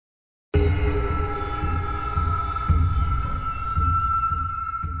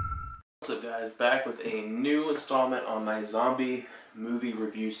What's up guys, back with a new installment on my zombie movie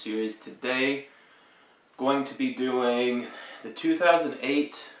review series. Today going to be doing the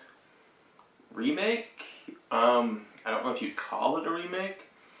 2008 remake. I don't know if you'd call it a remake,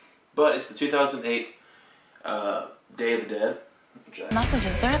 but it's the 2008 Day of the Dead.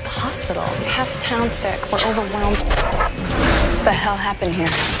 Messages, they're at the hospital. Half the town's sick. We're overwhelmed. What the hell happened here?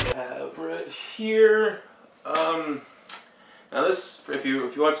 I have right here. Now this, if you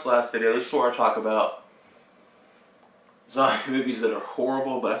watched the last video, this is where I talk about zombie movies that are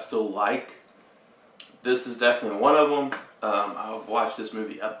horrible but I still like. This is definitely one of them. I've watched this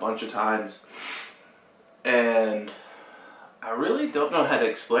movie a bunch of times, and I really don't know how to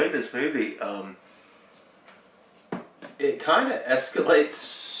explain this movie. It kind of escalates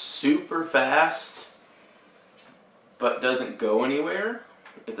super fast, but doesn't go anywhere,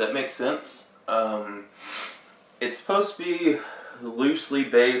 if that makes sense. It's supposed to be loosely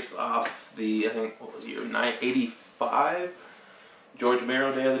based off the, I think, what was the year, 1985 George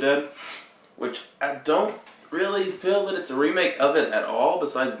Romero Day of the Dead, which I don't really feel that it's a remake of it at all,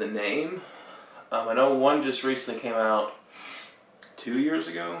 besides the name. I know one just recently came out 2 years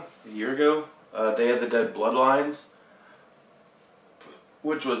ago, a year ago, Day of the Dead Bloodlines,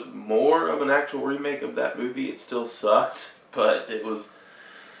 which was more of an actual remake of that movie. It still sucked, but it was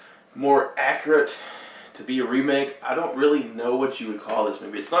more accurate to be a remake. I don't really know what you would call this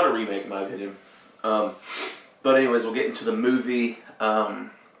movie. It's not a remake in my opinion. But anyways, we'll get into the movie.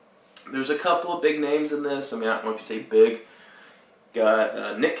 There's a couple of big names in this. I mean, I don't know if you say big.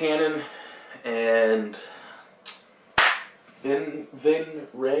 Got Nick Cannon and Ving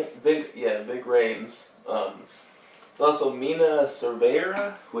Rhames. There's also Mina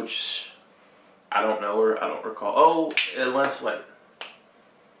Cervera, which I don't know her. I don't recall. Oh, unless what?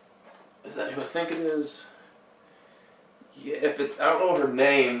 Is that who I think it is? Yeah, if it's, I don't know her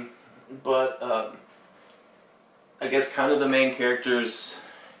name, but I guess kind of the main character's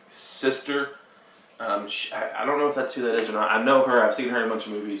sister. I don't know if that's who that is or not. I know her, I've seen her in a bunch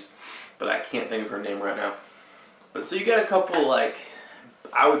of movies, but I can't think of her name right now. But so you got a couple, like,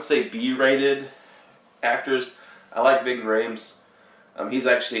 I would say B-rated actors. I like Ving Rhames. He's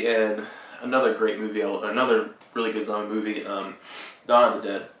actually in another great movie, another really good zombie movie, Dawn of the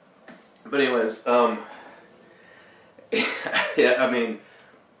Dead. But anyways, yeah, I mean,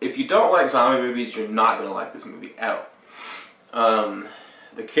 if you don't like zombie movies, you're not going to like this movie at all.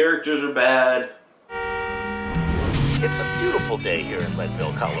 The characters are bad. It's a beautiful day here in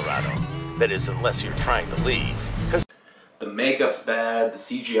Leadville, Colorado. That is, unless you're trying to leave. The makeup's bad, the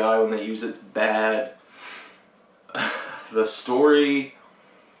CGI when they use it's bad. The story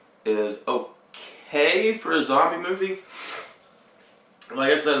is okay for a zombie movie.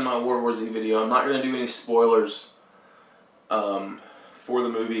 Like I said in my World War Z video, I'm not going to do any spoilers for the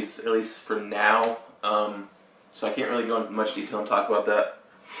movies, at least for now. So I can't really go into much detail and talk about that.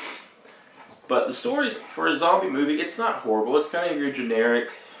 But the stories for a zombie movie, it's not horrible. It's kind of your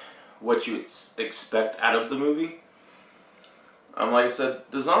generic, what you expect out of the movie. Like I said,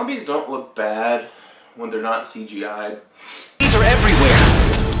 the zombies don't look bad when they're not CGI'd. These are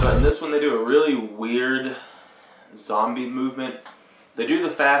everywhere! But in this one, they do a really weird zombie movement. They do the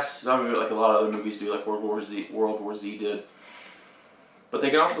fast zombie like a lot of other movies do, like World War Z did. But they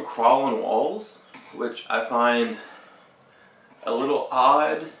can also crawl on walls, which I find a little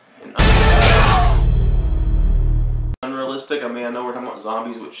odd and unrealistic. I mean, I know we're talking about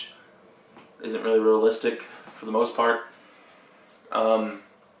zombies, which isn't really realistic for the most part.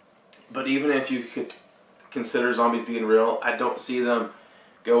 But even if you could consider zombies being real, I don't see them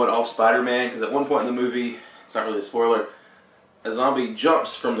going all Spider-Man, because at one point in the movie, it's not really a spoiler, a zombie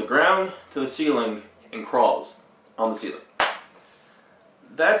jumps from the ground to the ceiling and crawls on the ceiling.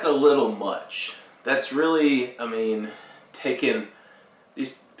 That's a little much. That's really, I mean, these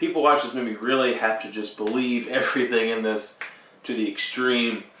people watch this movie really have to just believe everything in this to the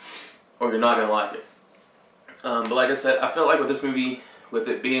extreme, or you're not going to like it. But like I said, I felt like with this movie, with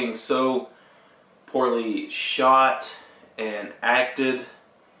it being so poorly shot and acted,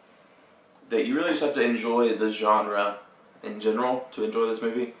 that you really just have to enjoy the genre in general to enjoy this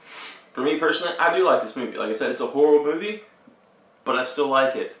movie. For me personally, I do like this movie. Like I said, it's a horror movie, but I still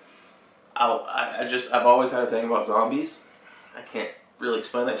like it. I've always had a thing about zombies. I can't really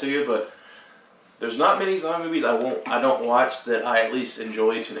explain that to you, but there's not many zombie movies I don't watch that I at least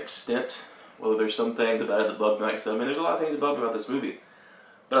enjoy to an extent. Well, there's some things about it that bug me. Like I said, I mean, there's a lot of things that bug me about this movie,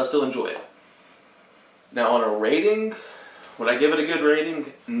 but I still enjoy it. Now, on a rating, would I give it a good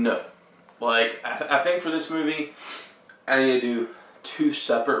rating? No. Like, I think for this movie, I need to do 2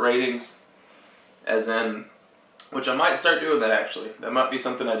 separate ratings, as in, which I might start doing that actually. That might be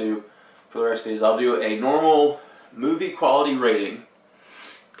something I do for the rest of these. I'll do a normal movie quality rating,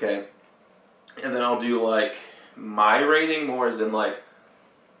 okay, and then I'll do like my rating more as in like,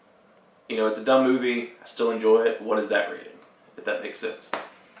 you know, it's a dumb movie, I still enjoy it, what is that rating, if that makes sense.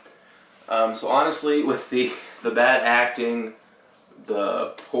 So honestly, with the bad acting,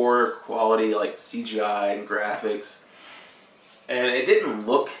 the poor quality like CGI and graphics, and it didn't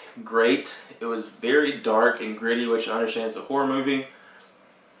look great. It was very dark and gritty, which I understand it's a horror movie,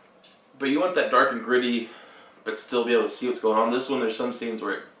 but you want that dark and gritty but still be able to see what's going on. This one, there's some scenes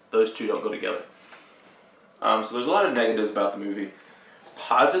where those two don't go together. So there's a lot of negatives about the movie.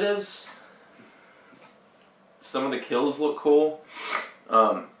 Positives, some of the kills look cool.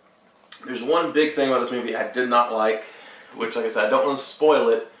 There's one big thing about this movie I did not like, which, like I said, I don't want to spoil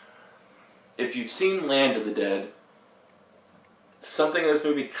it. If you've seen Land of the Dead, something in this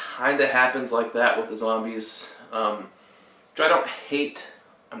movie kind of happens like that with the zombies, which I don't hate.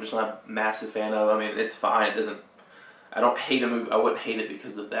 I'm just not a massive fan of. I mean, it's fine. It doesn't. I don't hate a movie. I wouldn't hate it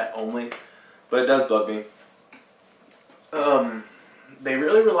because of that only, but it does bug me. They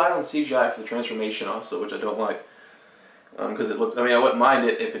really rely on CGI for the transformation also, which I don't like. Because it looks, I mean, I wouldn't mind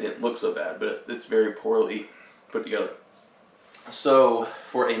it if it didn't look so bad, but it's very poorly put together. So,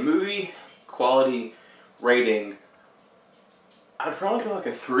 for a movie quality rating, I'd probably go like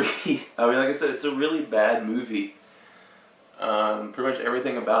a 3. I mean, like I said, it's a really bad movie. Pretty much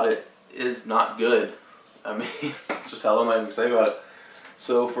everything about it is not good. I mean, that's just how I can say about it.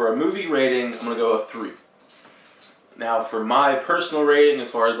 So, for a movie rating, I'm going to go a 3. Now, for my personal rating, as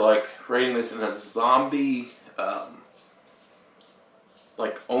far as like rating this in a zombie,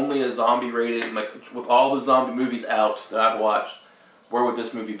 like only a zombie rating, like with all the zombie movies out that I've watched, where would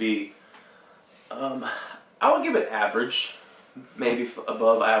this movie be? I would give it average, maybe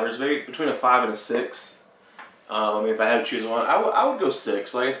above average, maybe between a 5 and a 6. I mean, if I had to choose one, I would go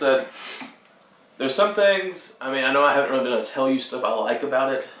 6. Like I said, there's some things, I mean, I know I haven't really been able to tell you stuff I like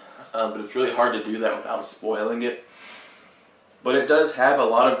about it, but it's really hard to do that without spoiling it. But it does have a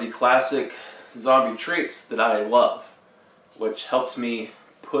lot of the classic zombie traits that I love, which helps me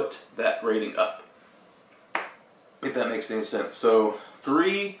put that rating up, if that makes any sense. So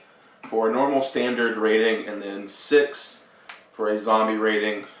 3 for a normal standard rating, and then 6 for a zombie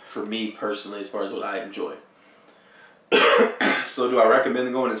rating for me personally, as far as what I enjoy. So do I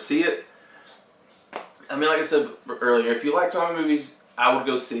recommend going to see it? I mean, like I said earlier, if you like zombie movies, I would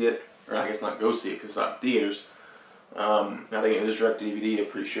go see it. Or I guess not go see it because it's not in theaters. I think it was direct to DVD, I'm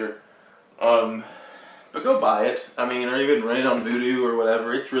pretty sure. But go buy it. I mean, or even rent it on Vudu or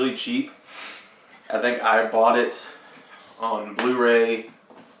whatever. It's really cheap. I think I bought it on Blu-ray a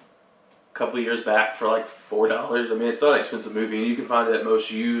couple of years back for like $4. I mean, it's not an expensive movie, and you can find it at most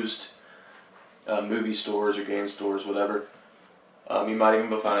used movie stores or game stores, whatever. You might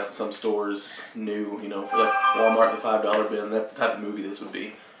even find it in some stores new, you know, for like Walmart, the $5 bin. That's the type of movie this would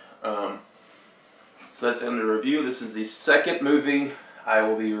be. So that's the end of the review. This is the second movie I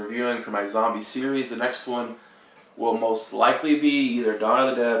will be reviewing for my zombie series. The next one will most likely be either Dawn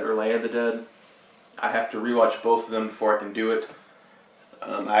of the Dead or Land of the Dead. I have to rewatch both of them before I can do it.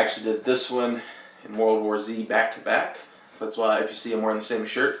 I actually did this one in World War Z back to back. So that's why if you see I'm wearing the same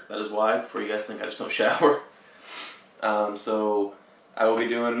shirt, that is why, before you guys think I just don't shower. So I will be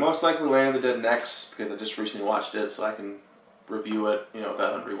doing most likely Land of the Dead next, because I just recently watched it, so I can review it, you know,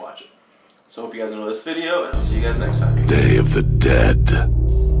 without having to rewatch it. So hope you guys enjoy this video, and I'll see you guys next time. Day of the Dead.